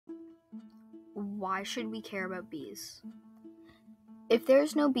Why should we care about bees? If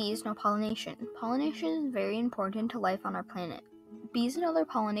there's no bees, no pollination. Pollination is very important to life on our planet. Bees and other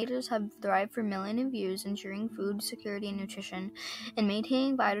pollinators have thrived for millions of years, ensuring food security and nutrition, and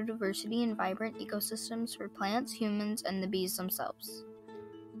maintaining biodiversity and vibrant ecosystems for plants, humans, and the bees themselves.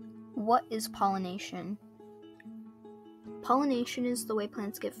 What is pollination? Pollination is the way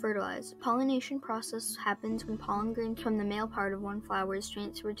plants get fertilized. The pollination process happens when pollen grains from the male part of one flower is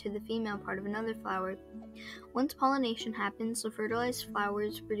transferred to the female part of another flower. Once pollination happens, the fertilized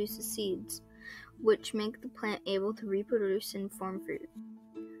flowers produces seeds, which make the plant able to reproduce and form fruit.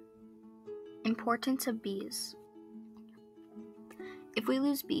 Importance of bees. If we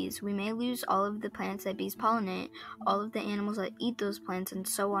lose bees, we may lose all of the plants that bees pollinate, all of the animals that eat those plants, and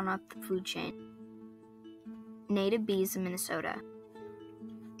so on up the food chain. Native bees in Minnesota.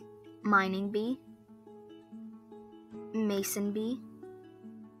 Mining bee, mason bee.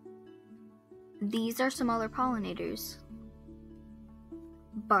 These are some other pollinators.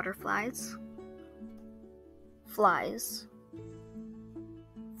 Butterflies, flies.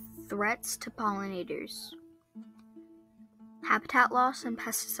 Threats to pollinators. Habitat loss and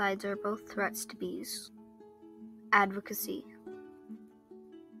pesticides are both threats to bees. Advocacy.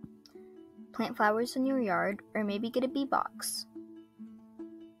 Plant flowers in your yard or maybe get a bee box.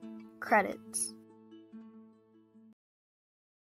 Credits.